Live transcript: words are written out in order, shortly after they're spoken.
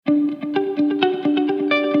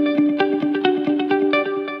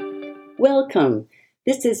Welcome.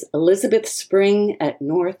 This is Elizabeth Spring at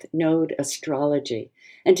North Node Astrology.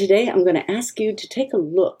 And today I'm going to ask you to take a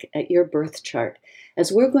look at your birth chart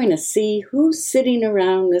as we're going to see who's sitting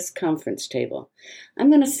around this conference table. I'm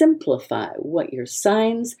going to simplify what your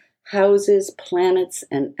signs, houses, planets,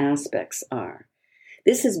 and aspects are.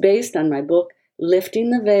 This is based on my book, Lifting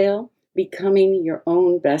the Veil, Becoming Your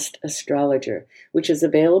Own Best Astrologer, which is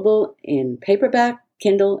available in paperback,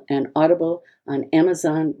 Kindle, and Audible on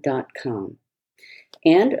Amazon.com.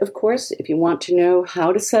 And, of course, if you want to know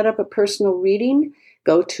how to set up a personal reading,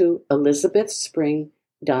 go to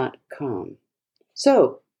elizabethspring.com.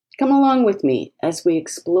 So, come along with me as we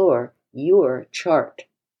explore your chart.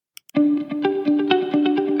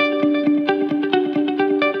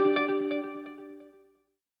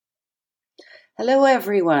 Hello,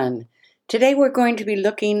 everyone. Today we're going to be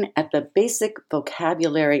looking at the basic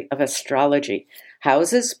vocabulary of astrology: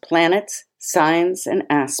 houses, planets, signs, and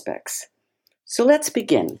aspects. So let's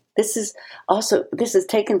begin. This is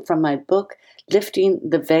taken from my book, Lifting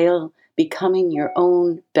the Veil, Becoming Your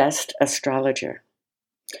Own Best Astrologer.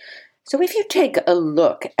 So if you take a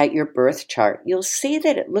look at your birth chart, you'll see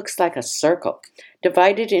that it looks like a circle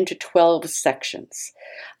divided into 12 sections.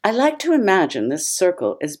 I like to imagine this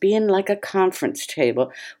circle as being like a conference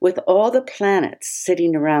table with all the planets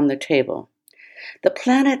sitting around the table. The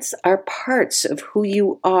planets are parts of who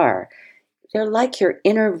you are. They're like your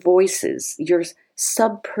inner voices, your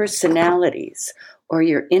sub-personalities, or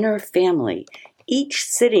your inner family, each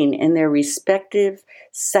sitting in their respective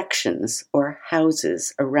sections or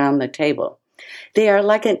houses around the table. They are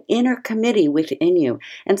like an inner committee within you,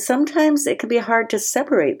 and sometimes it can be hard to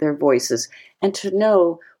separate their voices and to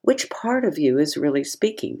know which part of you is really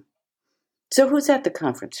speaking. So who's at the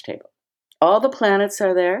conference table? All the planets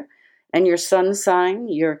are there, and your sun sign,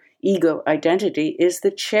 your ego identity, is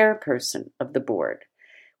the chairperson of the board.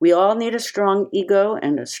 We all need a strong ego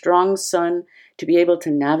and a strong sun to be able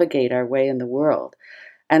to navigate our way in the world.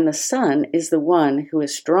 And the sun is the one who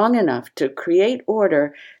is strong enough to create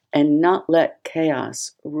order and not let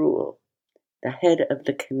chaos rule, the head of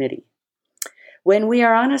the committee. When we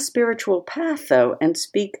are on a spiritual path, though, and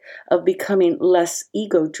speak of becoming less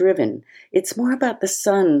ego-driven, it's more about the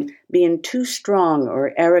sun being too strong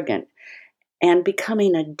or arrogant and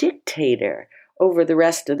becoming a dictator over the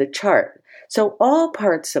rest of the chart. So all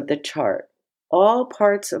parts of the chart, all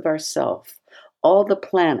parts of ourself, all the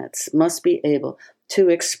planets must be able to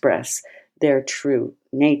express their true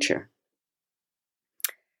nature.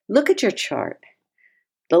 Look at your chart.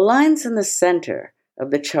 The lines in the center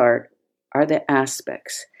of the chart are the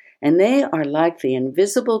aspects, and they are like the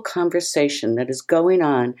invisible conversation that is going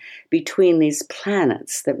on between these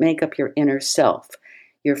planets that make up your inner self,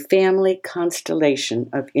 your family constellation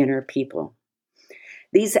of inner people.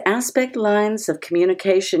 These aspect lines of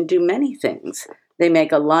communication do many things. They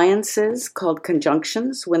make alliances called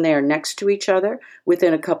conjunctions when they are next to each other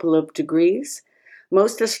within a couple of degrees.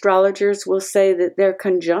 Most astrologers will say that they're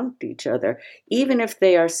conjunct each other, even if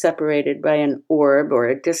they are separated by an orb or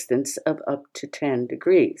a distance of up to 10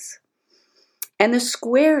 degrees. And the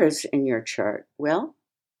squares in your chart, well,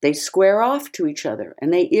 they square off to each other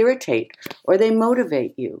and they irritate or they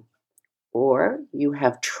motivate you. Or you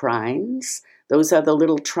have trines. Those are the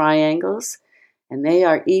little triangles, and they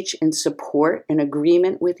are each in support and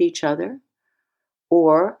agreement with each other.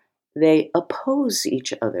 Or they oppose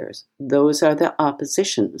each other. Those are the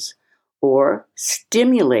oppositions. Or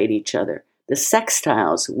stimulate each other, the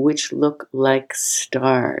sextiles, which look like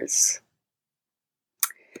stars.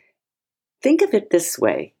 Think of it this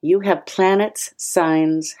way. You have planets,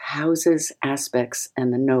 signs, houses, aspects,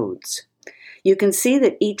 and the nodes. You can see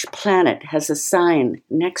that each planet has a sign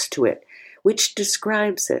next to it, which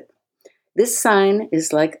describes it. This sign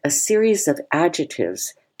is like a series of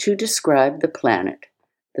adjectives to describe the planet,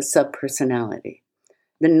 the subpersonality.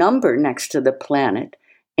 The number next to the planet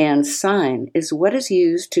and sign is what is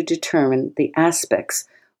used to determine the aspects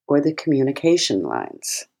or the communication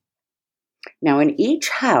lines. Now, in each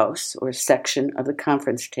house or section of the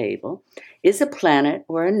conference table is a planet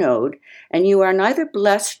or a node, and you are neither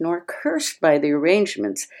blessed nor cursed by the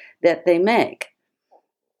arrangements that they make.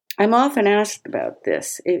 I'm often asked about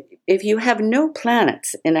this. If you have no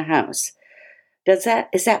planets in a house, is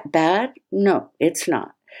that bad? No, it's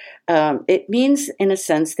not. It means, in a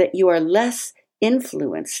sense, that you are less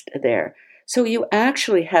influenced there. So you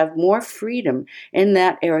actually have more freedom in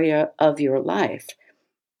that area of your life,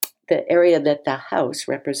 the area that the house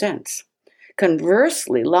represents.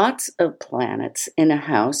 Conversely, lots of planets in a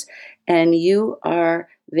house, and you are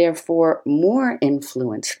therefore more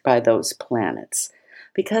influenced by those planets,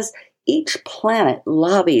 because each planet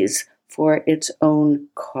lobbies for its own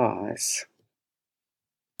cause.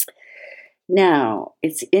 Now,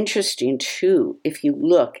 it's interesting too, if you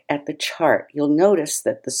look at the chart, you'll notice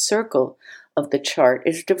that the circle of the chart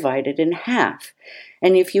is divided in half.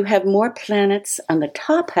 And if you have more planets on the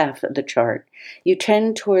top half of the chart, you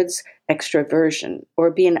tend towards extroversion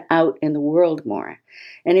or being out in the world more.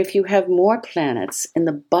 And if you have more planets in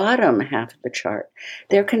the bottom half of the chart,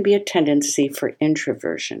 there can be a tendency for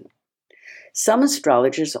introversion. Some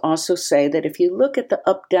astrologers also say that if you look at the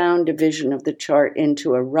up-down division of the chart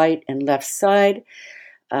into a right and left side,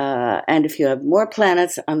 and if you have more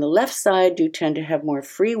planets on the left side, you tend to have more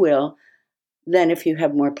free will than if you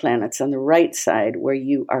have more planets on the right side, where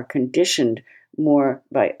you are conditioned more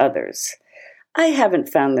by others. I haven't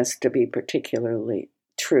found this to be particularly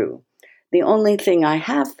true. The only thing I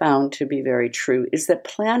have found to be very true is that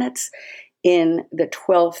planets in the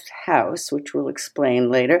 12th house, which we'll explain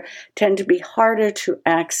later, tend to be harder to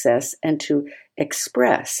access and to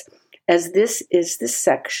express, as this is the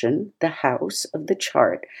section, the house of the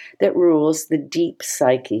chart, that rules the deep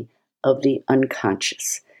psyche of the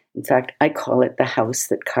unconscious. In fact, I call it the house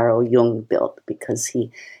that Carl Jung built because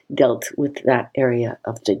he dealt with that area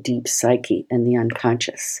of the deep psyche and the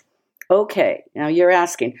unconscious. Okay, now you're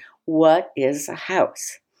asking, what is a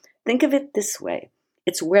house? Think of it this way.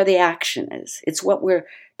 It's where the action is. It's what we're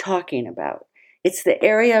talking about. It's the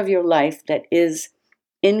area of your life that is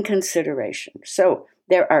in consideration. So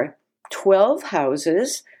there are 12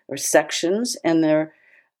 houses or sections, and they're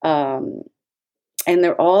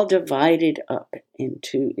all divided up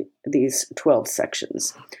into these 12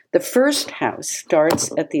 sections. The first house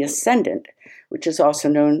starts at the ascendant, which is also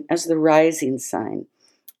known as the rising sign,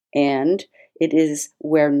 and it is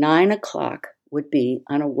where 9 o'clock would be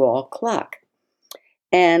on a wall clock.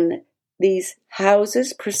 And these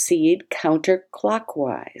houses proceed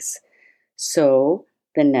counterclockwise. So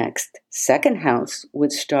the next second house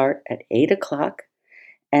would start at 8 o'clock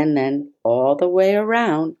and then all the way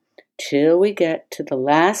around till we get to the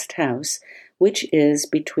last house, which is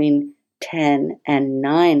between 10 and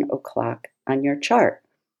 9 o'clock on your chart.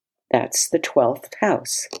 That's the 12th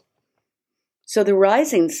house. So the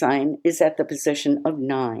rising sign is at the position of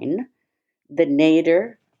 9. The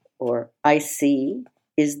nadir, or IC,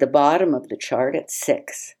 is the bottom of the chart at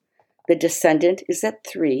 6. The descendant is at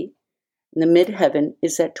 3. And the midheaven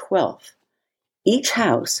is at 12. Each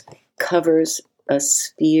house covers a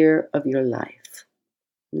sphere of your life.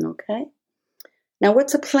 Okay? Now,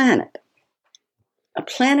 what's a planet? A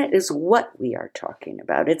planet is what we are talking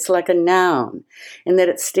about. It's like a noun in that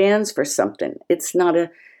it stands for something. It's not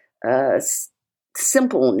a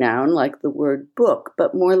simple noun like the word book,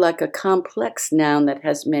 but more like a complex noun that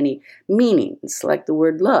has many meanings, like the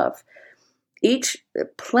word love. Each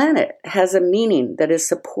planet has a meaning that is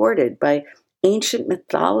supported by ancient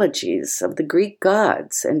mythologies of the Greek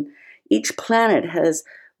gods, and each planet has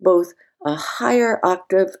both a higher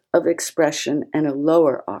octave of expression and a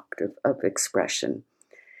lower octave of expression.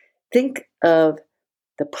 Think of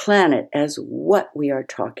the planet as what we are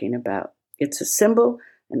talking about. It's a symbol,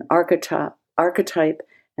 an archetype,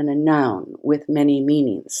 and a noun with many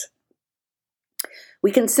meanings.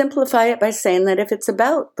 We can simplify it by saying that if it's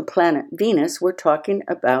about the planet Venus, we're talking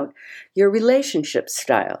about your relationship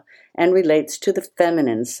style and relates to the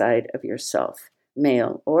feminine side of yourself,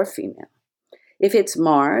 male or female. If it's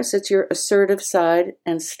Mars, it's your assertive side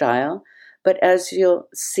and style. But as you'll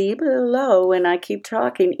see below when I keep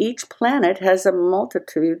talking, each planet has a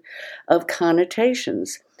multitude of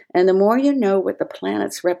connotations. And the more you know what the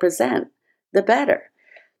planets represent, the better.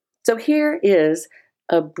 So here is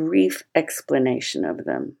a brief explanation of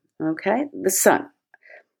them. Okay? The sun.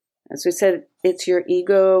 As we said, it's your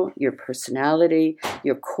ego, your personality,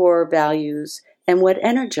 your core values, and what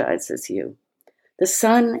energizes you. The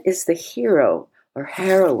sun is the hero or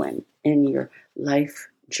heroine in your life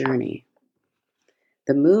journey.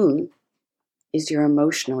 The moon is your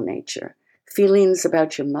emotional nature, feelings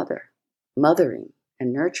about your mothering,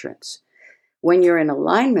 and nurturance. When you're in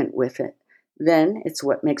alignment with it, then it's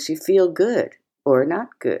what makes you feel good or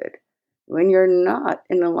not good. When you're not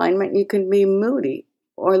in alignment, you can be moody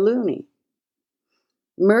or loony.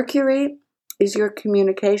 Mercury is your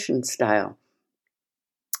communication style,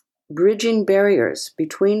 bridging barriers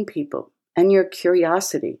between people, and your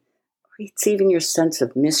curiosity. It's even your sense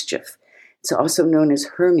of mischief. It's also known as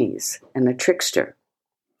Hermes and the trickster.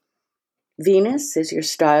 Venus is your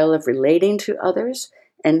style of relating to others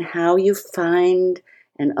and how you find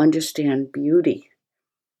and understand beauty.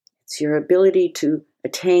 It's your ability to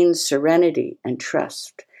attain serenity and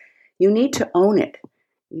trust. You need to own it.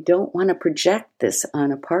 You don't want to project this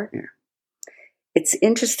on a partner. It's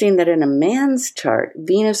interesting that in a man's chart,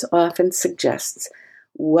 Venus often suggests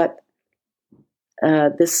what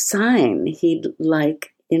the sign he'd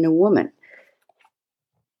like in a woman,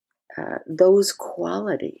 those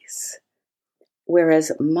qualities.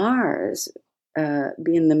 Whereas Mars,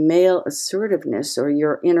 being the male assertiveness or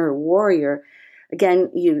your inner warrior,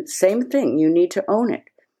 again, same thing, you need to own it.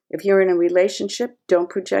 If you're in a relationship, don't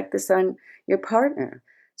project this on your partner.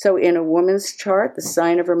 So in a woman's chart, the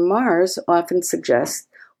sign of her Mars often suggests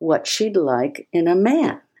what she'd like in a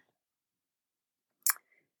man.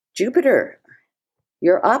 Jupiter,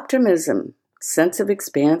 your optimism, sense of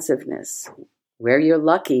expansiveness, where you're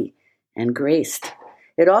lucky and graced.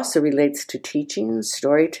 It also relates to teaching,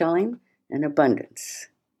 storytelling, and abundance.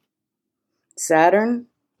 Saturn,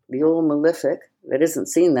 the old malefic, that isn't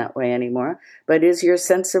seen that way anymore, but is your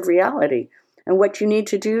sense of reality and what you need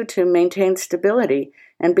to do to maintain stability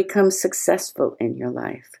and become successful in your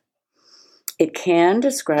life. It can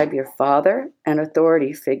describe your father and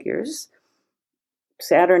authority figures.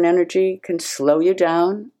 Saturn energy can slow you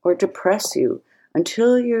down or depress you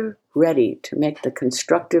until you're ready to make the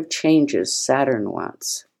constructive changes Saturn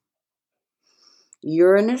wants.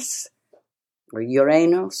 Uranus, or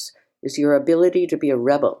Uranos, is your ability to be a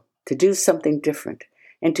rebel, to do something different,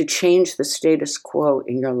 and to change the status quo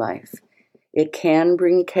in your life. It can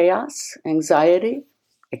bring chaos, anxiety,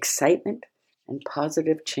 excitement, and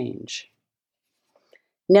positive change.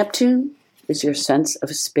 Neptune is your sense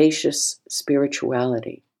of spacious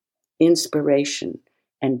spirituality, inspiration,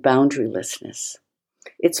 and boundarylessness.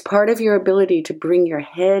 It's part of your ability to bring your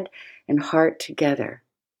head and heart together.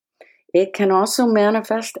 It can also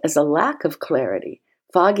manifest as a lack of clarity,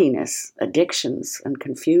 fogginess, addictions, and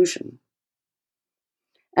confusion.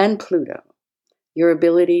 And Pluto, your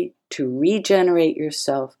ability to regenerate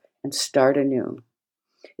yourself and start anew.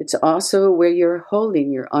 It's also where you're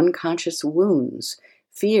holding your unconscious wounds,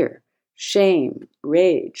 fear, shame,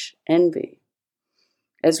 rage, envy.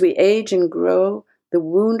 As we age and grow, the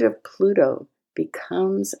wound of Pluto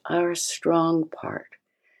becomes our strong part.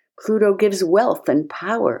 Pluto gives wealth and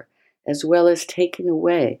power, as well as taking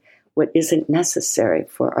away what isn't necessary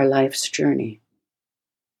for our life's journey.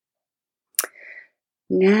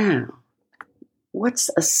 Now, what's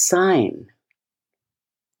a sign?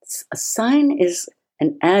 A sign is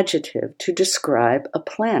an adjective to describe a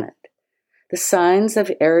planet. The signs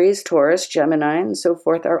of Aries, Taurus, Gemini, and so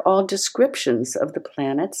forth are all descriptions of the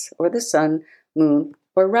planets or the sun, moon,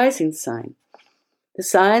 or rising sign. The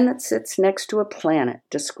sign that sits next to a planet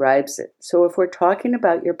describes it. So if we're talking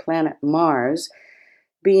about your planet Mars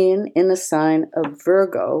being in the sign of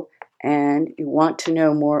Virgo and you want to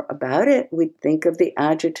know more about it, we'd think of the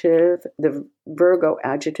Virgo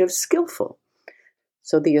adjective, skillful.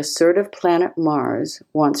 So the assertive planet Mars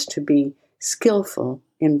wants to be skillful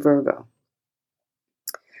in Virgo.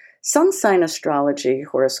 Sun sign astrology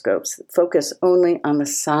horoscopes focus only on the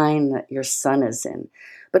sign that your sun is in,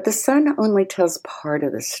 but the sun only tells part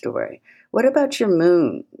of the story. What about your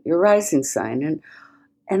moon, your rising sign,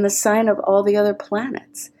 and the sign of all the other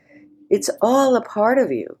planets? It's all a part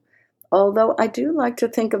of you. Although I do like to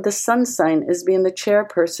think of the sun sign as being the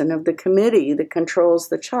chairperson of the committee that controls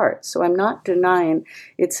the chart, so I'm not denying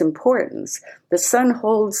its importance. The sun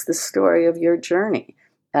holds the story of your journey,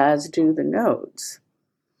 as do the nodes.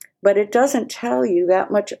 But it doesn't tell you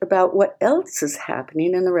that much about what else is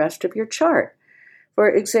happening in the rest of your chart. For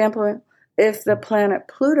example, if the planet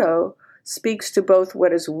Pluto speaks to both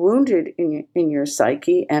what is wounded in your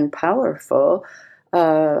psyche and powerful,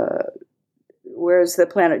 whereas the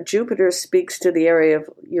planet Jupiter speaks to the area of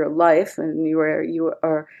your life and where you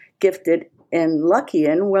are gifted and lucky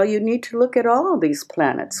in, well, you need to look at all these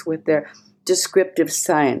planets with their descriptive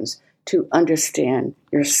signs to understand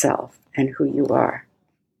yourself and who you are.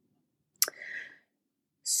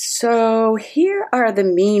 So here are the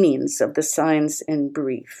meanings of the signs in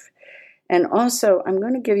brief. And also, I'm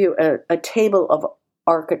going to give you a table of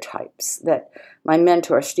archetypes that my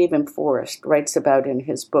mentor, Stephen Forrest, writes about in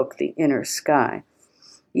his book, The Inner Sky.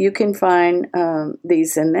 You can find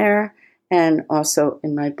these in there and also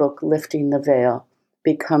in my book, Lifting the Veil,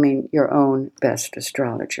 Becoming Your Own Best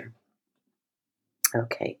Astrologer.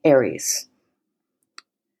 Okay, Aries.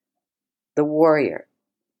 The warrior,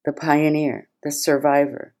 the pioneer, the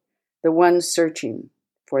survivor, the one searching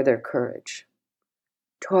for their courage.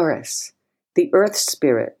 Taurus, the earth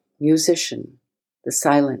spirit, musician, the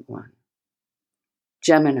silent one.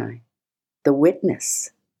 Gemini, the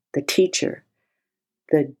witness, the teacher,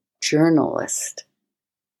 the journalist,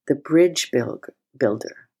 the bridge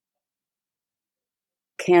builder.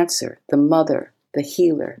 Cancer, the mother, the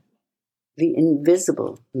healer, the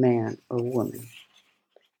invisible man or woman.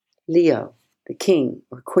 Leo, the king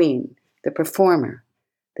or queen, the performer,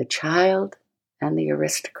 the child, and the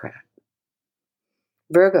aristocrat.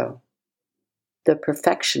 Virgo, the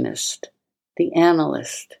perfectionist, the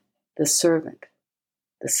analyst, the servant,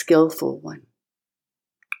 the skillful one.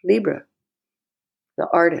 Libra, the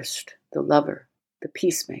artist, the lover, the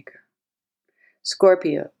peacemaker.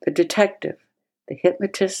 Scorpio, the detective, the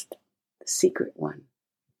hypnotist, the secret one.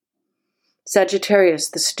 Sagittarius,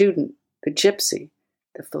 the student, the gypsy,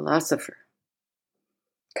 the philosopher.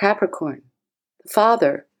 Capricorn, the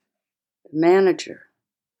father, the manager,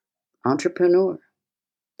 entrepreneur,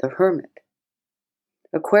 the hermit.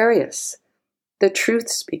 Aquarius, the truth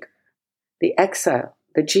speaker, the exile,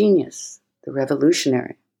 the genius, the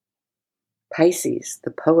revolutionary. Pisces, the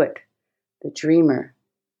poet, the dreamer,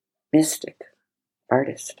 mystic,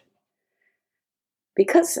 artist.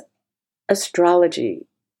 Because astrology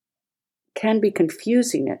can be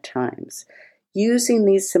confusing at times, using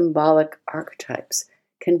these symbolic archetypes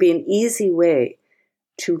can be an easy way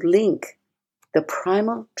to link the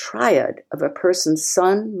primal triad of a person's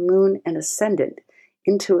sun, moon, and ascendant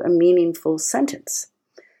into a meaningful sentence.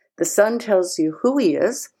 The sun tells you who he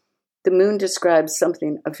is, the moon describes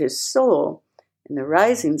something of his soul, and the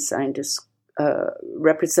rising sign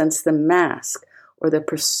represents the mask or the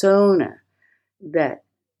persona that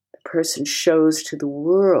the person shows to the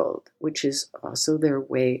world, which is also their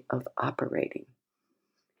way of operating.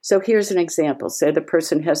 So here's an example. Say the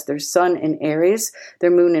person has their sun in Aries, their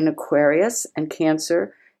moon in Aquarius, and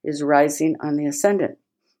Cancer is rising on the ascendant.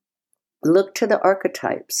 Look to the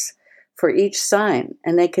archetypes for each sign,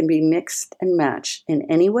 and they can be mixed and matched in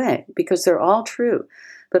any way because they're all true,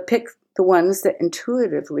 but pick the ones that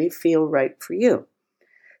intuitively feel right for you.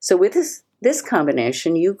 So with this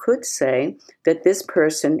combination, you could say that this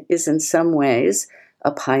person is in some ways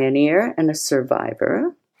a pioneer and a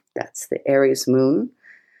survivor. That's the Aries moon,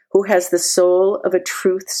 who has the soul of a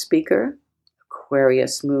truth speaker,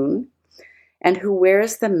 Aquarius moon, and who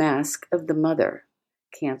wears the mask of the mother,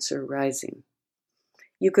 Cancer rising.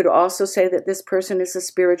 You could also say that this person is a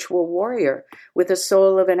spiritual warrior with the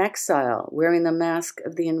soul of an exile, wearing the mask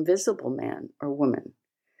of the invisible man or woman.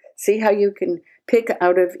 See how you can pick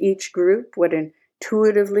out of each group what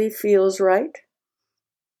intuitively feels right?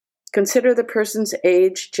 Consider the person's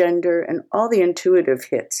age, gender, and all the intuitive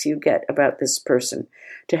hits you get about this person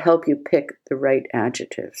to help you pick the right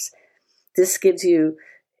adjectives. This gives you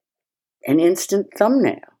an instant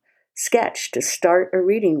thumbnail sketch to start a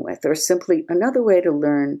reading with, or simply another way to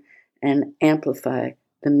learn and amplify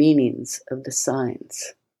the meanings of the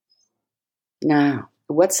signs. Now,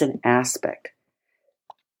 what's an aspect?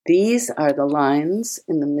 These are the lines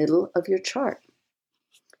in the middle of your chart.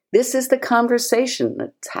 This is the conversation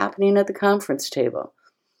that's happening at the conference table.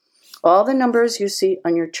 All the numbers you see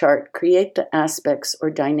on your chart create the aspects or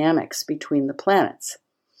dynamics between the planets.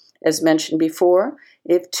 As mentioned before,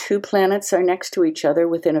 if two planets are next to each other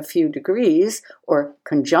within a few degrees or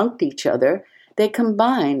conjunct each other, they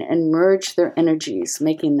combine and merge their energies,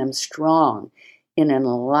 making them strong in an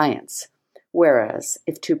alliance. Whereas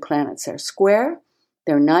if two planets are square,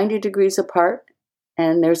 they're 90 degrees apart,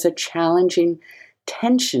 and there's a challenging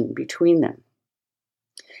tension between them.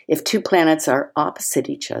 If two planets are opposite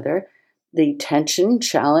each other, the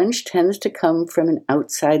challenge tends to come from an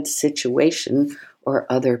outside situation or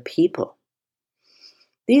other people.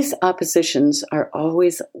 These oppositions are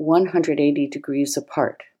always 180 degrees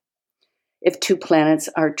apart. If two planets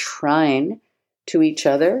are trine to each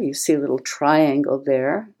other, you see a little triangle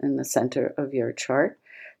there in the center of your chart,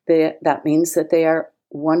 that means that they are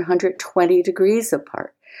 120 degrees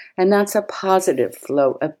apart. And that's a positive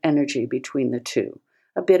flow of energy between the two,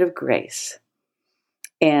 a bit of grace.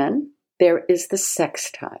 And there is the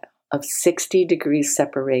sextile of 60 degrees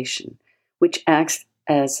separation, which acts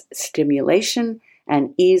as stimulation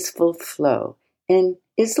and easeful flow, and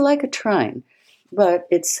is like a trine, but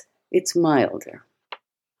it's milder.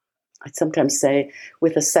 I sometimes say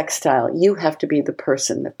with a sextile, you have to be the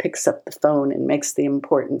person that picks up the phone and makes the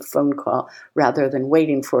important phone call rather than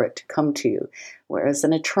waiting for it to come to you. Whereas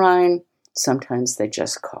in a trine, sometimes they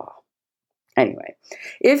just call. Anyway,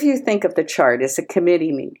 if you think of the chart as a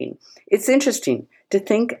committee meeting, it's interesting to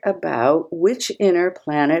think about which inner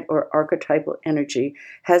planet or archetypal energy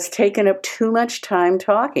has taken up too much time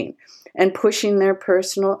talking and pushing their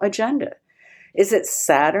personal agenda. Is it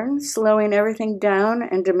Saturn slowing everything down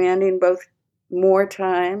and demanding both more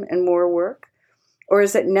time and more work? Or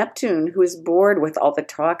is it Neptune who is bored with all the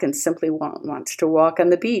talk and simply wants to walk on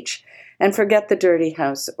the beach and forget the dirty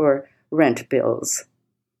house or rent bills?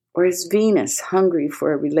 Or is Venus hungry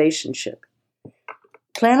for a relationship?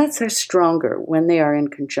 Planets are stronger when they are in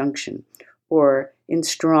conjunction or in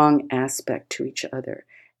strong aspect to each other,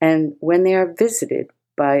 and when they are visited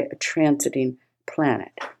by a transiting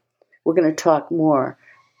planet. We're going to talk more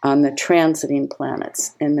on the transiting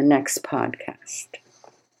planets in the next podcast.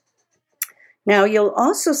 Now, you'll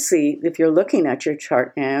also see, if you're looking at your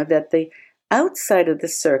chart now, that the outside of the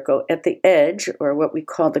circle at the edge, or what we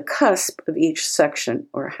call the cusp of each section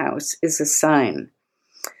or house, is a sign.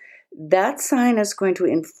 That sign is going to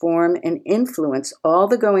inform and influence all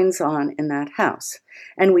the goings-on in that house.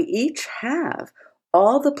 And we each have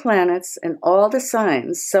all the planets and all the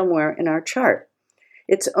signs somewhere in our chart.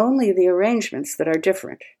 It's only the arrangements that are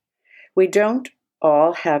different. We don't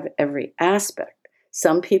all have every aspect.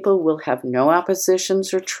 Some people will have no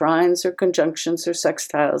oppositions or trines or conjunctions or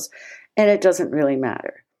sextiles, and it doesn't really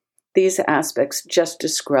matter. These aspects just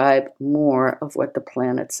describe more of what the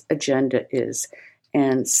planet's agenda is,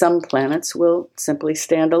 and some planets will simply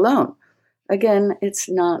stand alone. Again, it's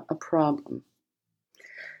not a problem.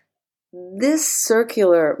 This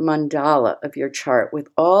circular mandala of your chart with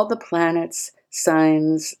all the planets,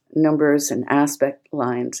 signs, numbers, and aspect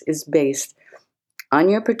lines is based on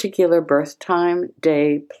your particular birth time,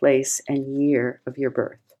 day, place, and year of your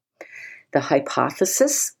birth. The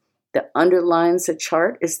hypothesis that underlines the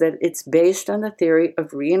chart is that it's based on the theory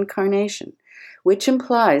of reincarnation, which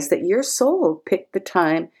implies that your soul picked the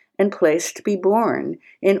time and place to be born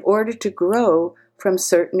in order to grow from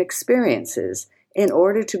certain experiences, in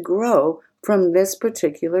order to grow from this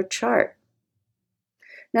particular chart.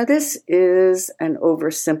 Now, this is an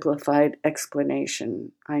oversimplified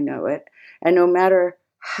explanation, I know it, and no matter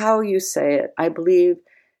how you say it, I believe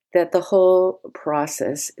that the whole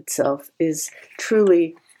process itself is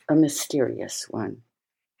truly a mysterious one.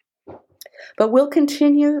 But we'll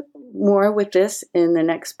continue more with this in the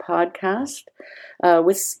next podcast,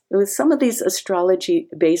 with some of these astrology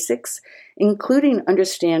basics, including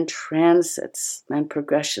understand transits and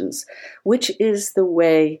progressions, which is the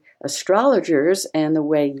way astrologers and the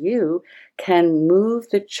way you can move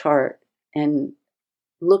the chart and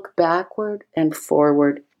look backward and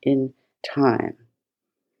forward in time.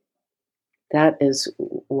 That is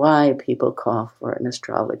why people call for an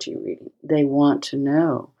astrology reading. They want to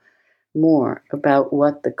know more about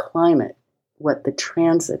what the climate, what the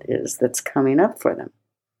transit is that's coming up for them.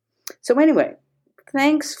 So anyway,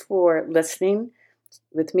 thanks for listening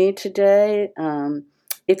with me today.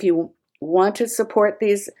 If you want to support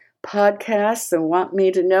these podcasts and want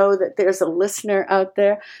me to know that there's a listener out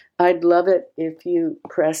there, I'd love it if you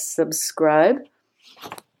press subscribe.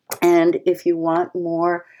 And if you want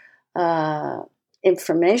more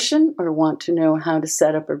information or want to know how to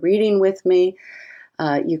set up a reading with me,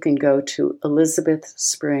 you can go to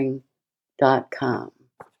elizabethspring.com.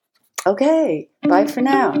 Okay, bye for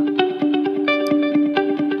now.